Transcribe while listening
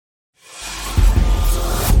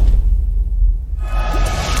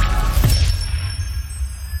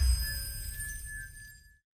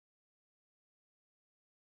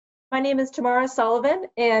My name is Tamara Sullivan,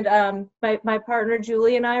 and my partner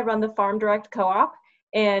Julie and I run the Farm Direct Co-op,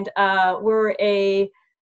 and we're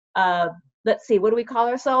let's see, what do we call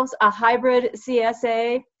ourselves? A hybrid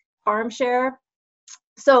CSA farm share.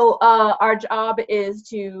 So our job is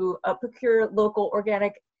to procure local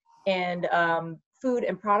organic and food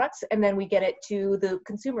and products, and then we get it to the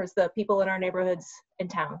consumers, the people in our neighborhoods and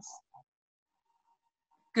towns.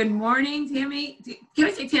 Good morning, Tammy. Can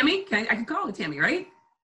I say Tammy? I can call her Tammy, right?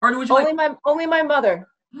 Or would you only my mother.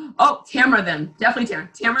 Oh, Tamara then. Definitely Tamara.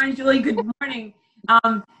 Tamara and Julie, good morning.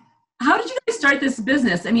 How did you guys start this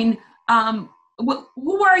business? I mean,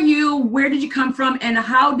 who are you? Where did you come from? And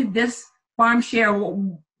how did this farm share,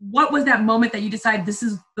 what was that moment that you decided this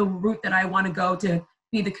is the route that I want to go to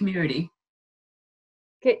feed the community?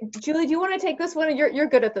 Okay, Julie, do you want to take this one? You're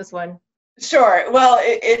good at this one. Sure. Well,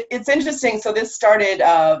 it's interesting. So this started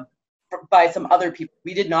by some other people.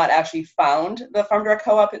 We did not actually found the Farm Direct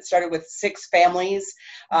Co-op. It started with 6 families,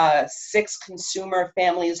 6 consumer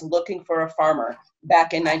families looking for a farmer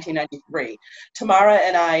back in 1993. Tamara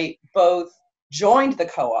and I both joined the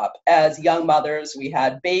co-op as young mothers. We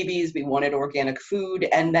had babies, we wanted organic food,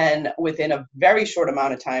 and then within a very short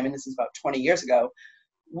amount of time, and this is about 20 years ago,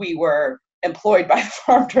 we were employed by the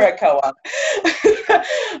Farm Direct Co-op.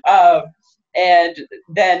 And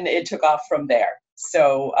then it took off from there.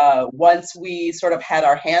 So once we sort of had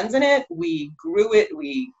our hands in it, we grew it,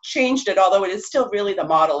 we changed it, although it is still really the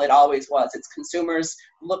model it always was. It's consumers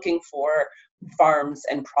looking for farms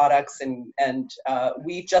and products, and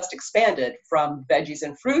we've just expanded from veggies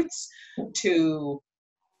and fruits to,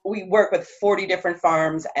 we work with 40 different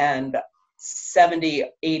farms and 70,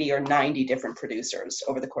 80, or 90 different producers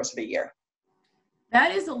over the course of a year.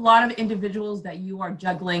 That is a lot of individuals that you are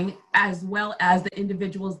juggling, as well as the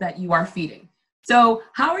individuals that you are feeding. So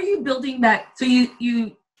how are you building that? So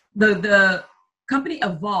the company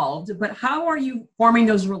evolved, but how are you forming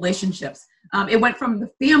those relationships? It went from the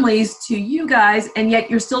families to you guys, and yet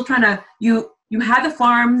you're still trying to, you had the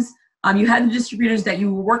farms, you had the distributors that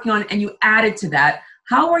you were working on, and you added to that.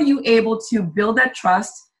 How are you able to build that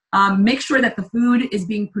trust, make sure that the food is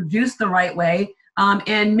being produced the right way,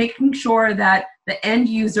 and making sure that the end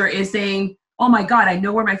user is saying, oh my God, I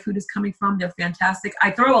know where my food is coming from. They're fantastic.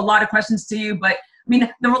 I throw a lot of questions to you, but I mean,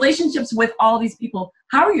 the relationships with all these people,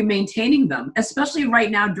 how are you maintaining them, especially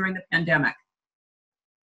right now during the pandemic?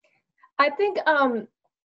 I think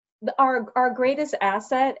our greatest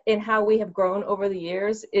asset in how we have grown over the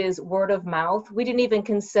years is word of mouth. We didn't even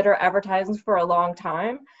consider advertising for a long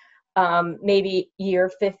time. Maybe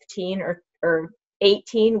year 15 or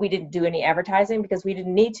 18, we didn't do any advertising because we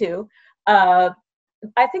didn't need to.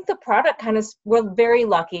 I think the product we're very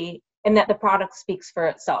lucky in that the product speaks for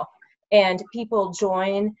itself, and people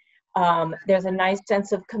join. There's a nice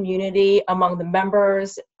sense of community among the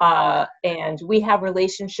members, and we have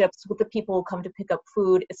relationships with the people who come to pick up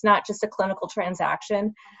food. It's not just a clinical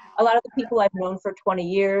transaction. A lot of the people I've known for 20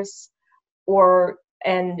 years,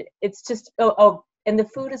 and it's just, and the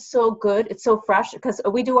food is so good, it's so fresh, because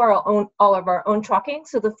we do all of our own trucking,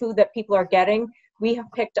 so the food that people are getting, we have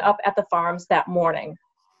picked up at the farms that morning.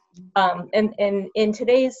 And in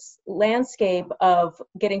today's landscape of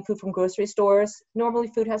getting food from grocery stores, normally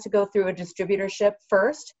food has to go through a distributorship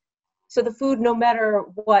first. So the food, no matter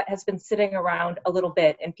what, has been sitting around a little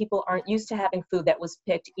bit, and people aren't used to having food that was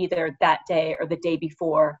picked either that day or the day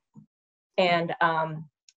before. And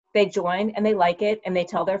they join and they like it and they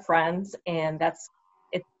tell their friends, and it's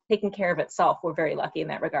taking care of itself. We're very lucky in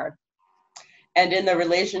that regard. And in the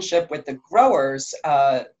relationship with the growers,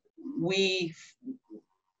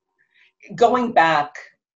 going back,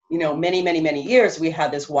 many, many, many years, we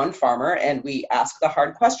had this one farmer, and we asked the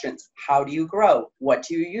hard questions. How do you grow? What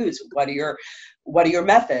do you use? What are your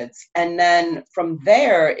methods? And then from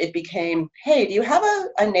there, it became, hey, do you have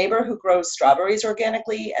a neighbor who grows strawberries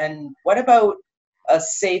organically? And what about a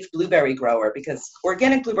safe blueberry grower? Because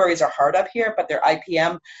organic blueberries are hard up here, but they're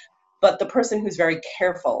IPM. But the person who's very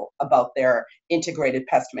careful about their integrated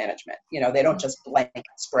pest management, they don't just blanket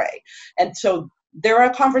spray. And so there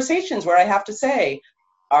are conversations where I have to say,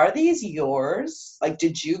 are these yours? Like,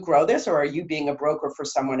 did you grow this, or are you being a broker for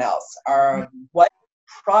someone else? What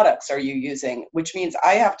products are you using? Which means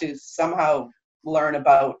I have to somehow learn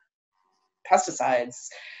about pesticides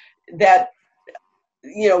that,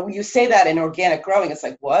 you say that in organic growing, it's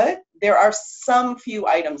like, what? There are some few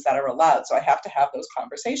items that are allowed. So I have to have those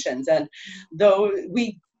conversations. And though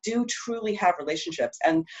we do truly have relationships,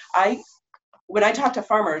 and when I talk to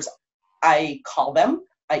farmers, I call them,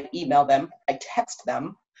 I email them, I text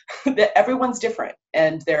them. That everyone's different,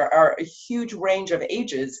 and there are a huge range of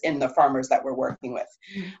ages in the farmers that we're working with.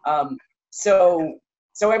 So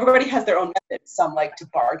So everybody has their own method. Some like to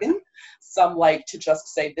bargain, some like to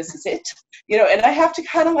just say, this is it, and I have to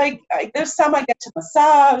kind of there's some I get to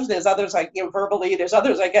massage, there's others verbally, there's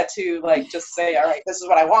others I get to just say, all right, this is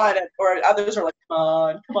what I want, or others are like,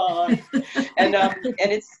 come on. And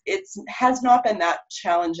it's has not been that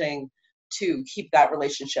challenging to keep that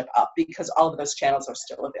relationship up because all of those channels are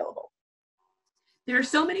still available. There are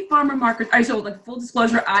so many farmer markets. So full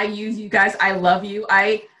disclosure, I use you guys. I love you.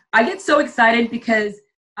 I get so excited because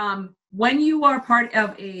when you are part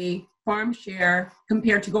of a farm share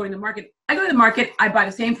compared to going to the market, I go to the market, I buy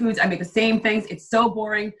the same foods, I make the same things. It's so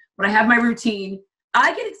boring, but I have my routine.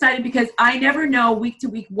 I get excited because I never know week to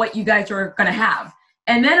week what you guys are going to have.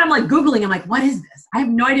 And then I'm Googling, I'm like, what is this? I have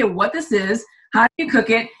no idea what this is. How do you cook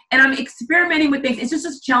it? And I'm experimenting with things. It's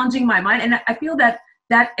just challenging my mind. And I feel that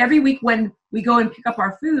every week when we go and pick up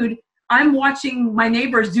our food, I'm watching my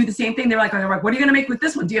neighbors do the same thing. They're like, what are you going to make with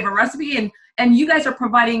this one? Do you have a recipe? And you guys are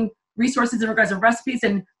providing resources in regards to recipes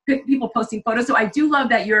and people posting photos. So I do love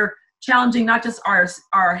that you're challenging not just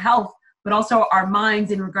our health, but also our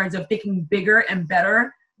minds in regards of thinking bigger and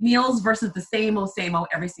better meals versus the same old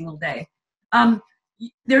every single day.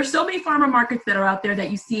 There's so many farmer markets that are out there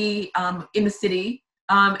that you see in the city.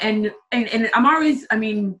 And I'm always,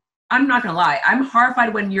 I'm not going to lie. I'm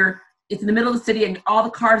horrified when it's in the middle of the city and all the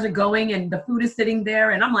cars are going and the food is sitting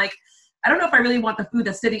there. And I'm like, I don't know if I really want the food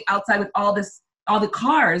that's sitting outside with all the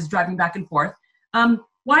cars driving back and forth.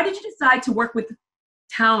 Why did you decide to work with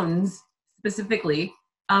towns specifically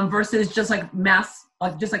versus just a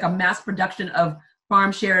mass production of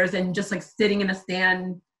farm shares and just sitting in a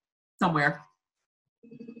stand somewhere?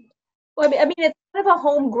 Well, it's kind of a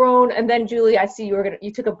homegrown, and then Julie, I see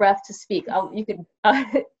you took a breath to speak. You can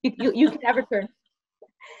have a turn.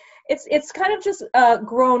 It's kind of just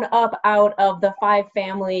grown up out of the 5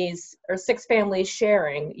 families or 6 families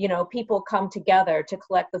sharing. People come together to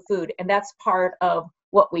collect the food, and that's part of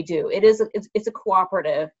what we do. It's a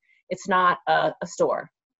cooperative. It's not a store.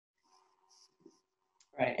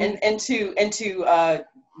 Right, and to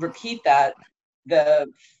repeat that, the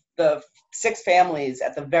 6 families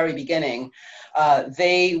at the very beginning,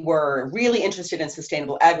 they were really interested in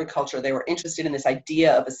sustainable agriculture. They were interested in this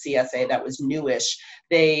idea of a CSA that was newish.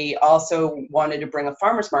 They also wanted to bring a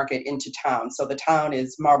farmer's market into town. So the town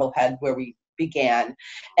is Marblehead, where we began.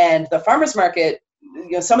 And the farmer's market,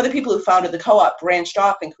 some of the people who founded the co-op branched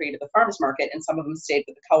off and created the farmer's market, and some of them stayed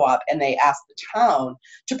with the co-op, and they asked the town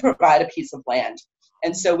to provide a piece of land.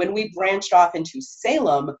 And so when we branched off into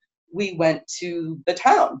Salem, we went to the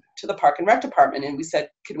town, to the Park and Rec department, and we said,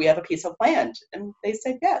 could we have a piece of land? And they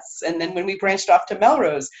said yes. And then when we branched off to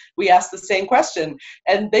Melrose, we asked the same question,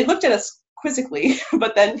 and they looked at us quizzically,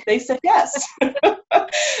 but then they said yes.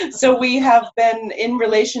 So we have been in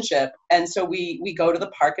relationship, and so we go to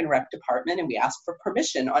the Park and Rec department and we ask for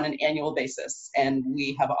permission on an annual basis, and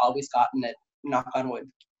we have always gotten it, knock on wood.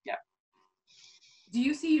 Yeah. Do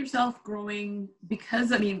you see yourself growing?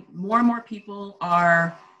 Because more and more people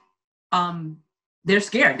are they're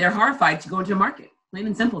scared. They're horrified to go into a market, plain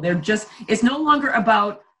and simple. It's no longer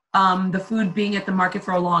about the food being at the market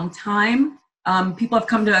for a long time. People have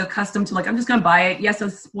come to accustomed to I'm just going to buy it. Yes, it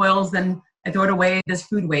spoils, then I throw it away. There's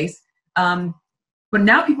food waste. But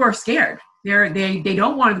now people are scared. They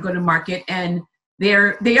don't want to go to market, and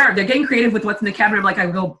they're getting creative with what's in the cabinet.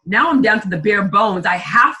 Now I'm down to the bare bones. I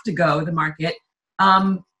have to go to the market,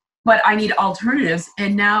 but I need alternatives.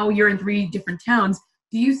 And now you're in 3 different towns.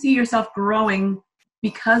 Do you see yourself growing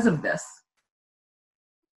because of this?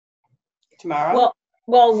 Tomorrow?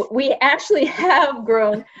 Well, we actually have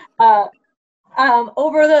grown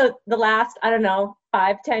over the last,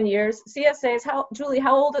 5-10 years. CSAs, Julie,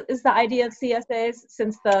 how old is the idea of CSAs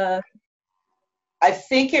since I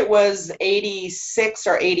think it was 86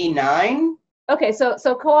 or 89. Okay, so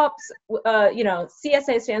co-ops,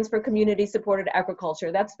 CSA stands for Community Supported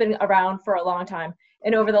Agriculture. That's been around for a long time.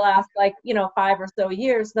 And over the last 5 or so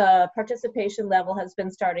years, the participation level has been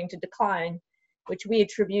starting to decline, which we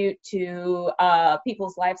attribute to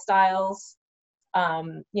people's lifestyles.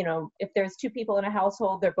 If there's 2 people in a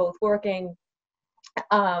household, they're both working,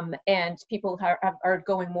 and people are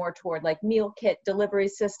going more toward meal kit delivery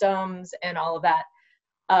systems and all of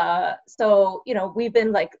that. So we've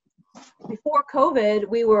been before COVID,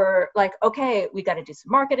 we were okay, we got to do some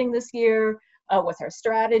marketing this year. What's our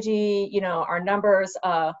strategy? Our numbers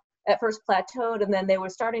at first plateaued, and then they were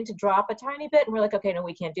starting to drop a tiny bit, and we're okay, no,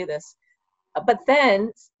 we can't do this. But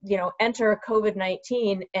then, enter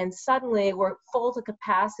COVID-19, and suddenly we're full to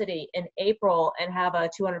capacity in April and have a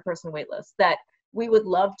 200-person wait list that we would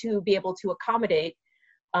love to be able to accommodate.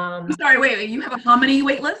 I'm sorry, wait, you have a how many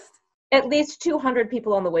wait list? At least 200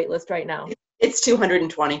 people on the wait list right now. It's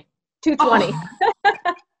 220. 220.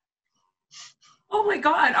 Oh my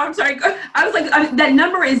God. I'm sorry. I was like, that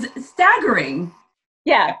number is staggering.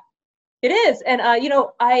 Yeah, it is. And,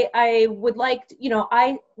 I would like,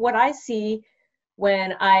 what I see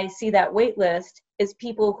when I see that wait list is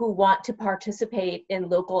people who want to participate in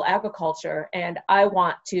local agriculture. And I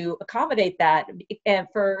want to accommodate that, and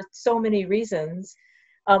for so many reasons.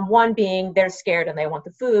 One being they're scared and they want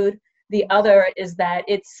the food. The other is that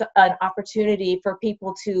it's an opportunity for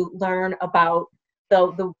people to learn about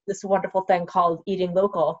this wonderful thing called eating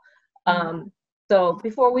local. So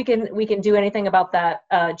before we can do anything about that,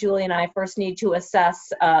 Julie and I first need to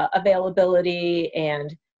assess availability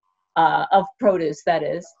and of produce, that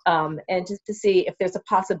is, and just to see if there's a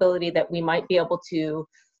possibility that we might be able to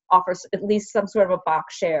offer at least some sort of a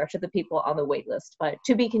box share to the people on the wait list. But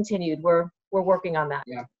to be continued. We're working on that.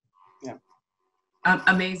 Yeah.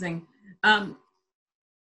 Amazing.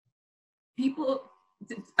 People,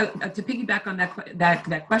 to piggyback on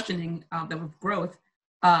that questioning, with growth,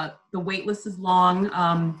 the wait list is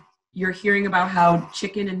long. You're hearing about how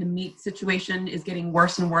chicken and the meat situation is getting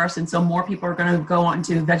worse and worse, and so more people are going to go on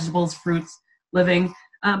to vegetables, fruits, living.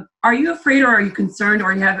 Are you afraid, or are you concerned,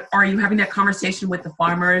 or are you having that conversation with the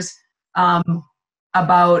farmers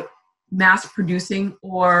about mass producing,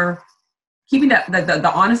 or keeping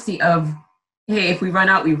the honesty of, hey, if we run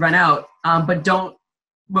out, we run out, but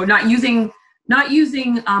we're not using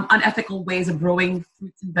unethical ways of growing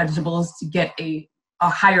fruits and vegetables to get a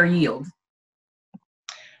higher yield?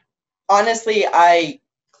 Honestly, I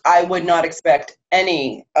would not expect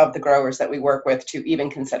any of the growers that we work with to even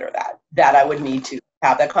consider that I would need to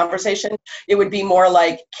have that conversation. It would be more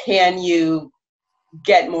like, can you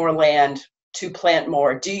get more land to plant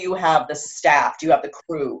more? Do you have the staff? Do you have the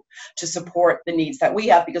crew to support the needs that we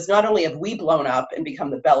have? Because not only have we blown up and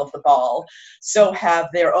become the belle of the ball, so have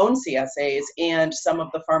their own CSAs, and some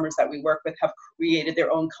of the farmers that we work with have created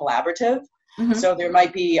their own collaborative. Mm-hmm. So there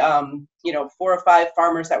might be, 4 or 5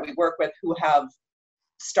 farmers that we work with who have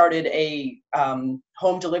started a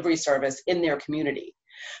home delivery service in their community.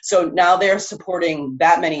 So now they're supporting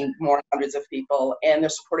that many more hundreds of people, and they're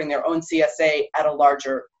supporting their own CSA at a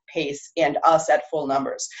larger pace and us at full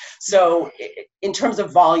numbers. So in terms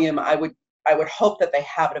of volume, I would hope that they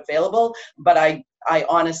have it available, but I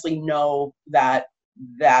honestly know that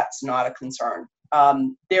that's not a concern.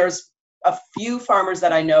 There's a few farmers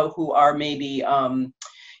that I know who are maybe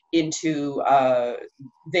into,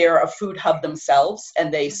 they're a food hub themselves,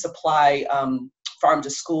 and they supply farm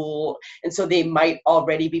to school, and so they might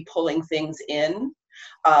already be pulling things in,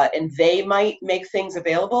 and they might make things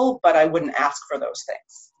available, but I wouldn't ask for those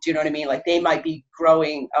things. Do you know what I mean? Like, they might be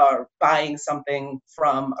growing or buying something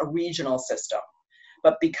from a regional system,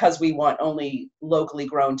 but because we want only locally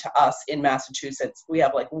grown to us in Massachusetts, we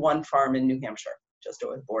have like one farm in New Hampshire, just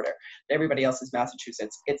over the border. Everybody else is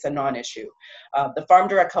Massachusetts. It's a non-issue. The Farm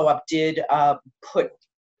Direct Co-op did put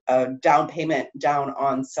a down payment down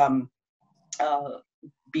on some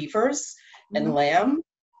beefers and lamb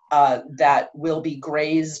that will be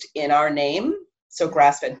grazed in our name, so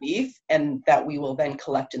grass-fed beef, and that we will then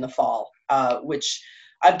collect in the fall, which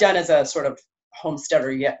I've done as a sort of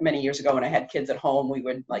homesteader many years ago when I had kids at home. We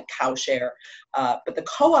would like cow share, but the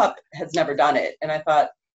co-op has never done it, and I thought,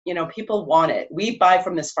 people want it. We buy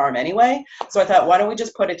from this farm anyway, so I thought, why don't we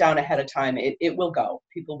just put it down ahead of time? It will go.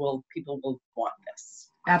 People will want this.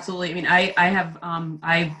 Absolutely. I mean, I have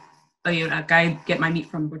I get my meat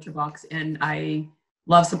from Butcher Box, and I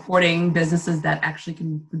love supporting businesses that actually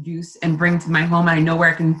can produce and bring to my home. I know where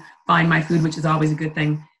I can find my food, which is always a good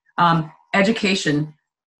thing. Education.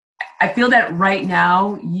 I feel that right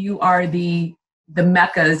now you are the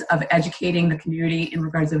meccas of educating the community in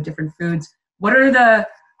regards of different foods. What are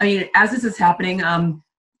as this is happening,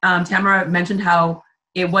 Tamara mentioned how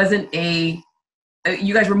it wasn't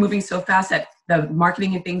you guys were moving so fast that the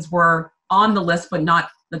marketing and things were on the list, but not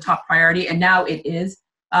the top priority, and now it is.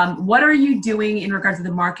 What are you doing in regards to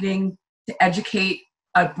the marketing to educate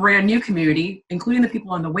a brand new community, including the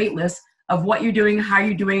people on the wait list, of what you're doing, how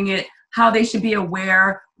you're doing it, how they should be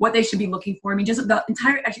aware, what they should be looking for? I mean, just the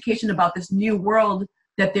entire education about this new world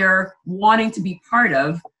that they're wanting to be part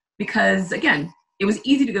of, because again, it was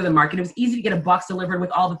easy to go to the market. It was easy to get a box delivered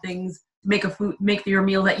with all the things to make your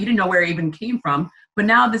meal that you didn't know where it even came from. But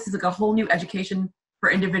now this is like a whole new education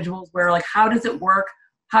for individuals where, like, how does it work?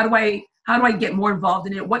 How do I get more involved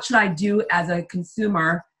in it? What should I do as a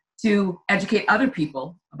consumer to educate other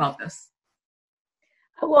people about this?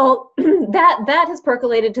 Well, that has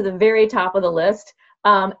percolated to the very top of the list.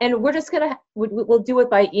 And we're just we'll do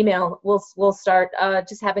it by email. We'll start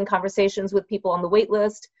just having conversations with people on the wait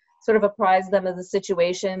list, sort of apprise them of the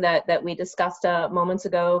situation that we discussed moments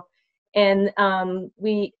ago. And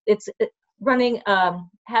it's running,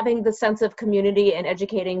 having the sense of community and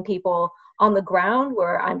educating people on the ground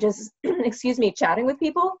where I'm just, chatting with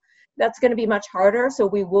people. That's going to be much harder. So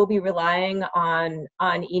we will be relying on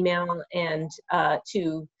email and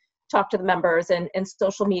to talk to the members and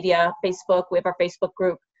social media, Facebook. We have our Facebook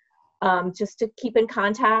group, just to keep in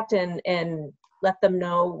contact and let them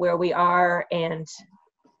know where we are and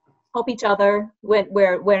help each other when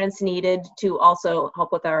it's needed to also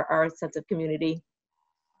help with our sense of community.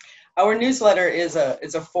 Our newsletter is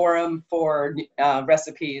a forum for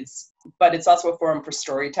recipes, but it's also a forum for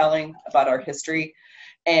storytelling about our history.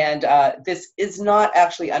 And this is not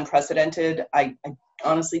actually unprecedented. I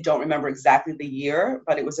honestly don't remember exactly the year,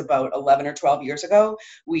 but it was about 11 or 12 years ago.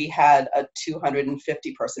 We had a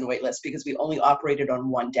 250 person wait list because we only operated on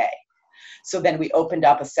one day. So then we opened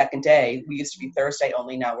up a second day. We used to be Thursday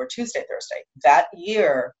only, now we're Tuesday, Thursday. That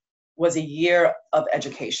year was a year of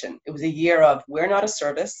education. It was a year of, we're not a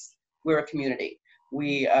service, we're a community.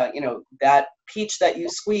 We, that peach that you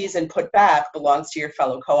squeeze and put back belongs to your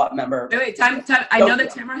fellow co-op member. Wait, time. I know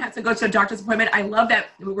that Tamara has to go to a doctor's appointment. I love that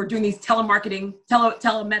we're doing these telemarketing,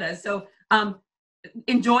 telemetas. So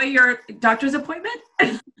enjoy your doctor's appointment.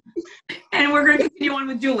 And we're going to continue on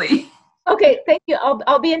with Julie. Okay, thank you.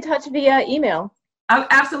 I'll be in touch via email. Oh,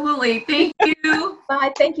 absolutely. Thank you.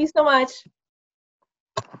 Bye. Thank you so much.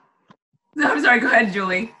 I'm sorry. Go ahead,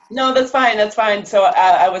 Julie. No, that's fine. That's fine. So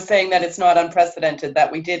I was saying that it's not unprecedented that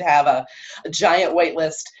we did have a giant wait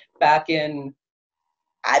list back in,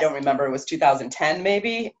 I don't remember, it was 2010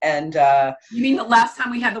 maybe. And you mean the last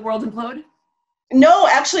time we had the world implode? No,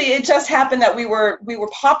 actually, it just happened that we were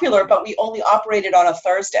popular, but we only operated on a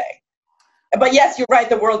Thursday. But yes, you're right.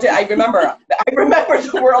 The world did. I remember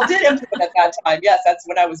the world did implode at that time. Yes, that's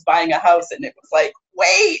when I was buying a house, and it was like,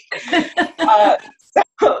 wait.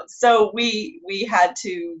 So we had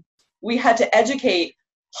to educate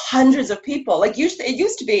hundreds of people. Like it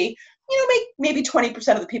used to be, maybe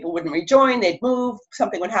 20% of the people wouldn't rejoin. They'd move,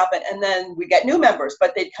 something would happen, and then we'd get new members.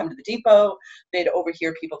 But they'd come to the depot. They'd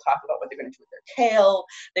overhear people talk about what they're going to do with their kale.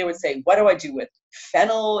 They would say, "What do I do with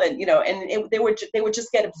fennel?" And they would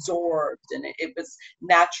just get absorbed, and it was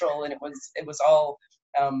natural, and it was all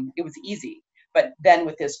it was easy. But then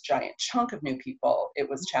with this giant chunk of new people, it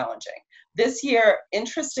was challenging. This year,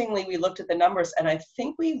 interestingly, we looked at the numbers, and I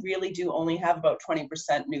think we really do only have about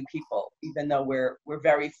 20% new people, even though we're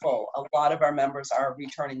very full. A lot of our members are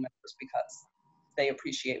returning members because they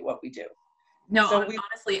appreciate what we do. No, so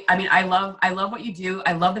honestly, I mean, I love what you do.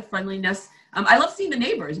 I love the friendliness. I love seeing the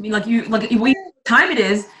neighbors. I mean, what time it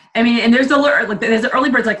is. I mean, and there's the early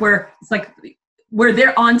birds, like where it's like we're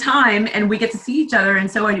there on time and we get to see each other, and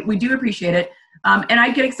so we do appreciate it. And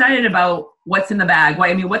I get excited about what's in the bag.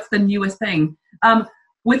 What's the newest thing?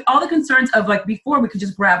 With all the concerns of before we could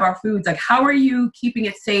just grab our foods, how are you keeping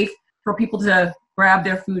it safe for people to grab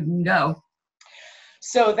their food and go?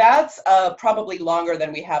 So that's probably longer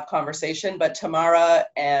than we have conversation, but Tamara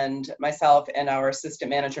and myself and our assistant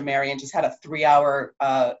manager, Marion, just had a 3-hour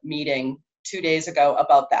meeting 2 days ago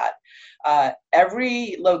about that.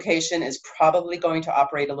 Every location is probably going to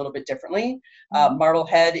operate a little bit differently.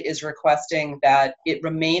 Marblehead is requesting that it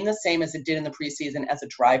remain the same as it did in the preseason as a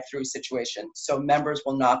drive-through situation. So members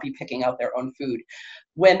will not be picking out their own food.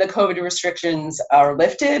 When the COVID restrictions are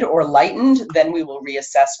lifted or lightened, then we will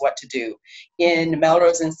reassess what to do. In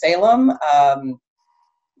Melrose and Salem,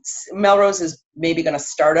 Melrose is maybe going to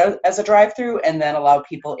start out as a drive-through and then allow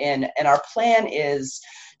people in. And our plan is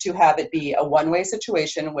to have it be a one-way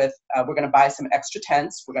situation with, we're going to buy some extra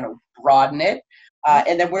tents, we're going to broaden it,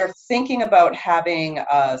 and then we're thinking about having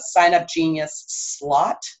a Sign Up Genius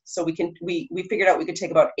slot. So we figured out we could take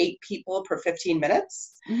about 8 people per 15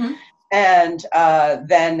 minutes. Mm-hmm. And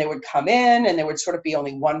then they would come in and there would sort of be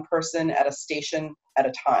only one person at a station at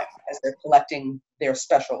a time as they're collecting their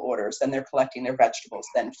special orders, then they're collecting their vegetables,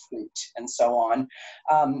 then fruit, and so on.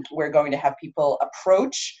 We're going to have people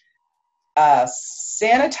approach,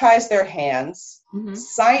 sanitize their hands, mm-hmm.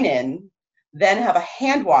 sign in, then have a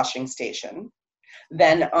hand washing station.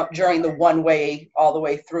 Then during the one way, all the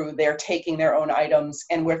way through, they're taking their own items,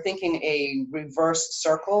 and we're thinking a reverse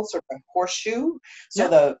circle, sort of a horseshoe. So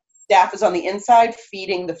the staff is on the inside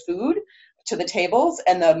feeding the food to the tables,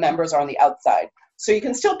 and the members are on the outside. So you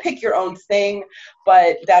can still pick your own thing,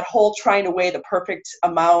 but that whole trying to weigh the perfect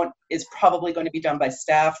amount is probably going to be done by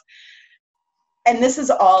staff. And this is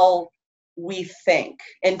all we think.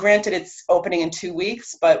 And granted, it's opening in 2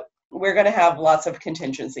 weeks, but we're going to have lots of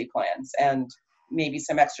contingency plans and maybe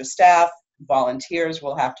some extra staff. Volunteers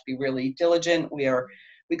will have to be really diligent. We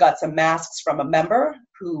We got some masks from a member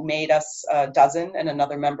who made us a dozen, and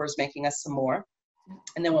another member is making us some more.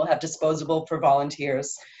 And then we'll have disposable for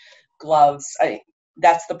volunteers, gloves.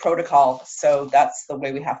 That's the protocol. So that's the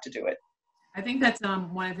way we have to do it. I think that's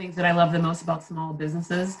one of the things that I love the most about small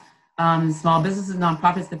businesses,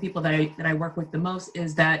 nonprofits, the people that I work with the most,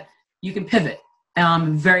 is that you can pivot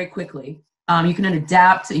very quickly. You can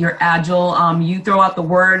adapt. You're agile. You throw out the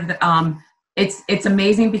word. It's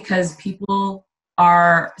amazing because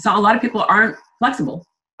a lot of people aren't flexible.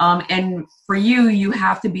 And for you, you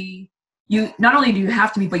have to be. You not only do you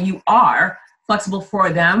have to be, but you are flexible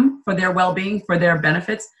for them, for their well-being, for their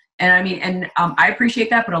benefits. And I appreciate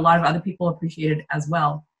that, but a lot of other people appreciate it as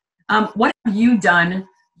well. What have you done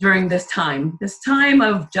during this time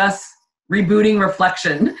of just rebooting,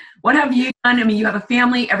 reflection? What have you done? I mean, you have a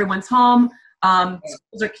family, everyone's home,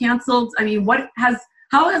 schools are canceled. I mean,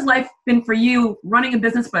 how has life been for you running a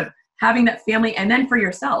business, but having that family, and then for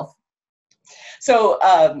yourself? So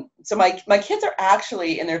my kids are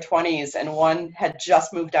actually in their 20s, and one had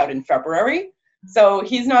just moved out in February. So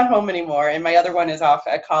he's not home anymore, and my other one is off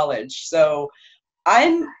at college. So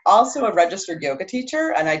I'm also a registered yoga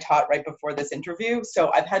teacher, and I taught right before this interview.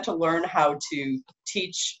 So I've had to learn how to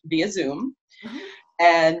teach via Zoom. Mm-hmm.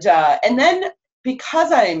 And then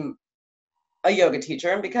because I'm a yoga teacher,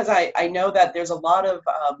 and because I know that there's a lot of,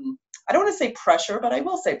 I don't want to say pressure, but I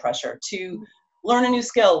will say pressure to learn a new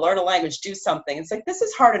skill, learn a language, do something. It's like, this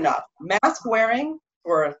is hard enough. Mask wearing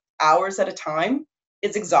for hours at a time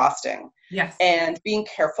is exhausting. Yes. And being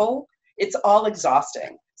careful, it's all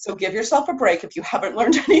exhausting. So give yourself a break if you haven't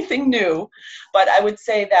learned anything new. But I would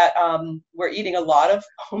say that we're eating a lot of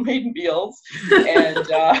homemade meals. And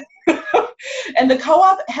and the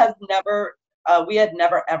co-op has we had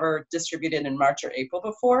never ever distributed in March or April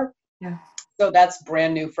before. Yeah. So that's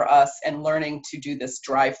brand new for us, and learning to do this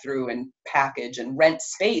drive-through and package and rent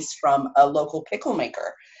space from a local pickle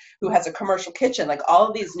maker who has a commercial kitchen, like all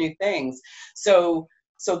of these new things. So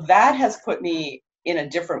that has put me in a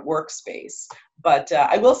different workspace. But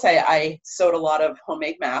I will say I sewed a lot of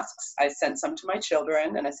homemade masks. I sent some to my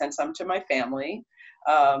children, and I sent some to my family.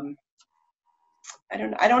 I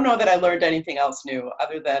don't know that I learned anything else new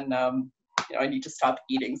other than I need to stop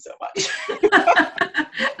eating so much.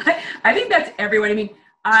 I think that's everyone. I mean,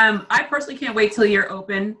 I personally can't wait till you're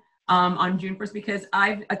open on June 1st, because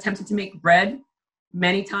I've attempted to make bread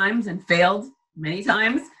many times and failed many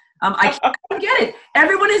times. I can't get it.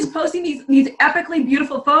 Everyone is posting these epically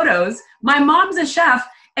beautiful photos. My mom's a chef,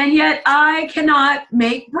 and yet I cannot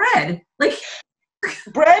make bread. Like,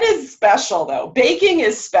 bread is special, though. Baking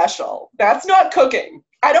is special. That's not cooking.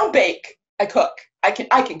 I don't bake. I cook. I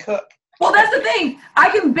can cook. Well, that's the thing.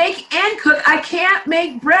 I can bake and cook. I can't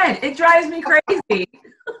make bread. It drives me crazy.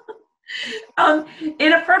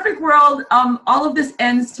 In a perfect world, all of this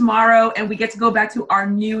ends tomorrow, and we get to go back to our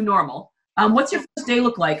new normal. What's your first day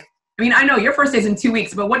look like? I mean, I know your first day is in 2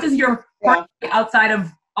 weeks, but what does your first day outside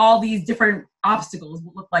of all these different obstacles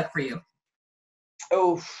look like for you?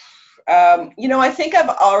 Oh, I think I've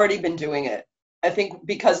already been doing it. I think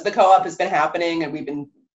because the co-op has been happening, and we've been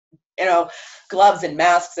gloves and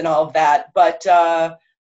masks and all of that. But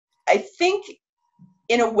I think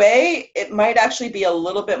in a way, it might actually be a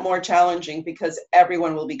little bit more challenging, because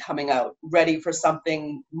everyone will be coming out ready for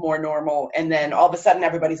something more normal. And then all of a sudden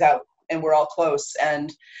everybody's out and we're all close.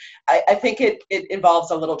 And I think it involves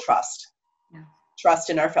a little trust, trust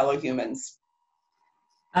in our fellow humans.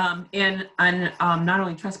 And not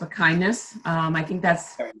only trust, but kindness. I think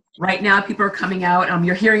that's right now people are coming out.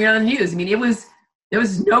 You're hearing it on the news. I mean, there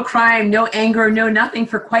was no crime, no anger, no nothing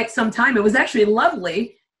for quite some time. It was actually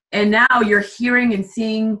lovely. And now you're hearing and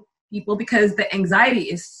seeing people, because the anxiety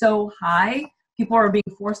is so high. People are being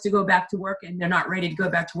forced to go back to work, and they're not ready to go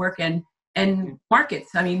back to work. And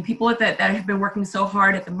markets, I mean, people that have been working so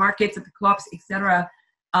hard at the markets, at the co-ops, et cetera,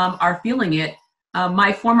 are feeling it.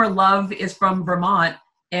 My former love is from Vermont,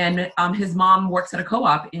 and his mom works at a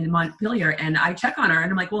co-op in Montpelier, and I check on her,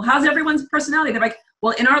 and I'm like, well, how's everyone's personality? They're like,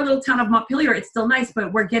 well, in our little town of Montpelier, it's still nice,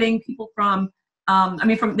 but we're getting people from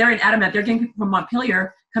they're in Adamant. They're getting people from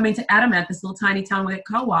Montpelier coming to Adamant, this little tiny town with a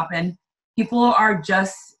co-op, and people are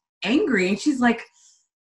just angry. And she's like,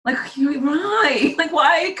 why? Like,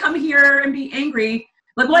 why come here and be angry?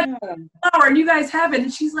 Like, what flower? And you guys have it.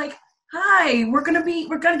 And she's like, hi, we're gonna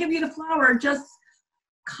give you the flower. Just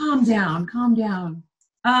calm down.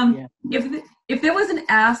 If there was an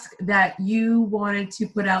ask that you wanted to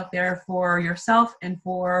put out there for yourself and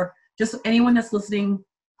for just anyone that's listening,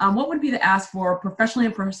 what would be the ask for professionally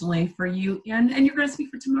and personally for you? And you're going to speak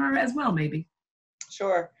for Tamara as well, maybe.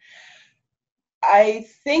 Sure. I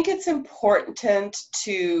think it's important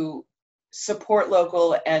to support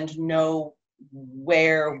local and know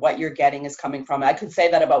where what you're getting is coming from. I could say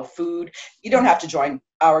that about food. You don't have to join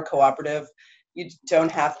our cooperative. You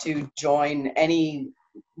don't have to join any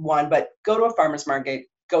one, but go to a farmer's market,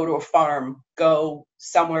 go to a farm, go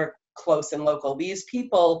somewhere close and local. These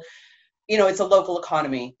people, you know, it's a local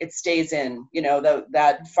economy. It stays in, you know,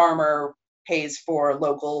 that farmer pays for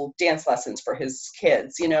local dance lessons for his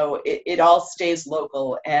kids. You know, it all stays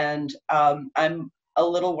local. And I'm a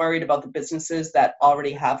little worried about the businesses that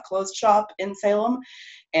already have closed shop in Salem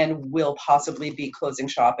and will possibly be closing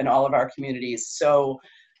shop in all of our communities. So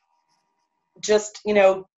just, you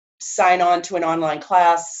know, sign on to an online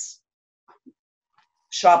class,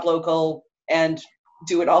 shop local, and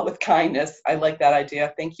do it all with kindness. I like that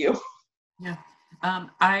idea. Thank you. Yeah.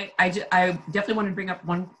 I definitely want to bring up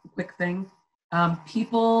one quick thing.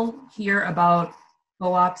 People hear about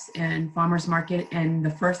co-ops and farmers market, and the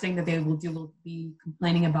first thing that they will do will be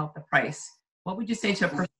complaining about the price. What would you say to a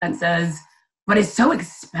person that says, but it's so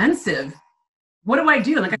expensive? What do I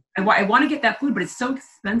do? Like, I want to get that food, but it's so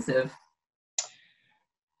expensive.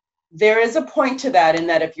 There is a point to that, in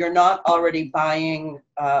that if you're not already buying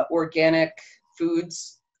organic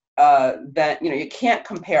foods, that, you know, you can't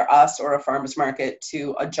compare us or a farmer's market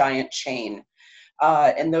to a giant chain.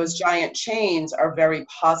 And those giant chains are very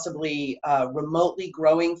possibly remotely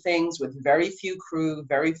growing things with very few crew,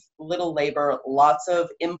 very little labor, lots of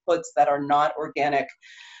inputs that are not organic.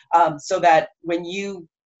 So that when you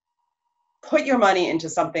put your money into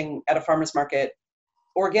something at a farmer's market,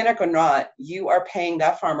 organic or not, you are paying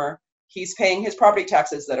that farmer. He's paying his property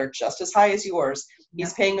taxes that are just as high as yours.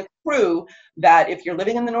 He's paying a crew that, if you're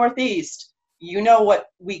living in the Northeast, you know what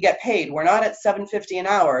we get paid. We're not at $7.50 an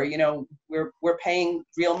hour. You know, we're paying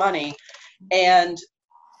real money, and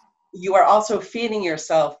you are also feeding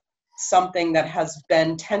yourself something that has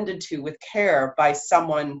been tended to with care by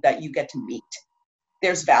someone that you get to meet.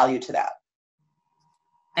 There's value to that.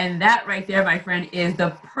 And that right there, my friend, is the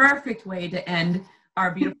perfect way to end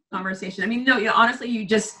our beautiful conversation. I mean, no, you know, honestly, you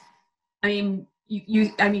just, I mean,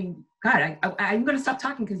 God, I'm going to stop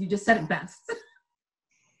talking because you just said it best.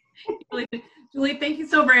 Julie, thank you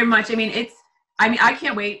so very much. I mean, I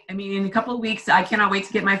can't wait. I mean, in a couple of weeks, I cannot wait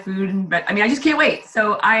to get my food. But I just can't wait.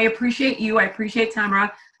 So I appreciate you. I appreciate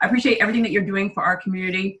Tamara. I appreciate everything that you're doing for our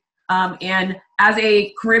community. And as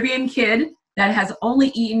a Caribbean kid that has only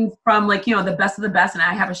eaten from, like, you know, the best of the best, and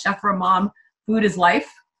I have a chef for a mom, food is life,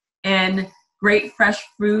 and great fresh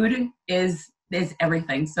food is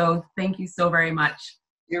everything. So thank you so very much.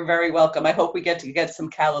 You're very welcome. I hope we get to get some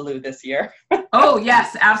callaloo this year. Oh,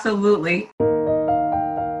 yes, absolutely.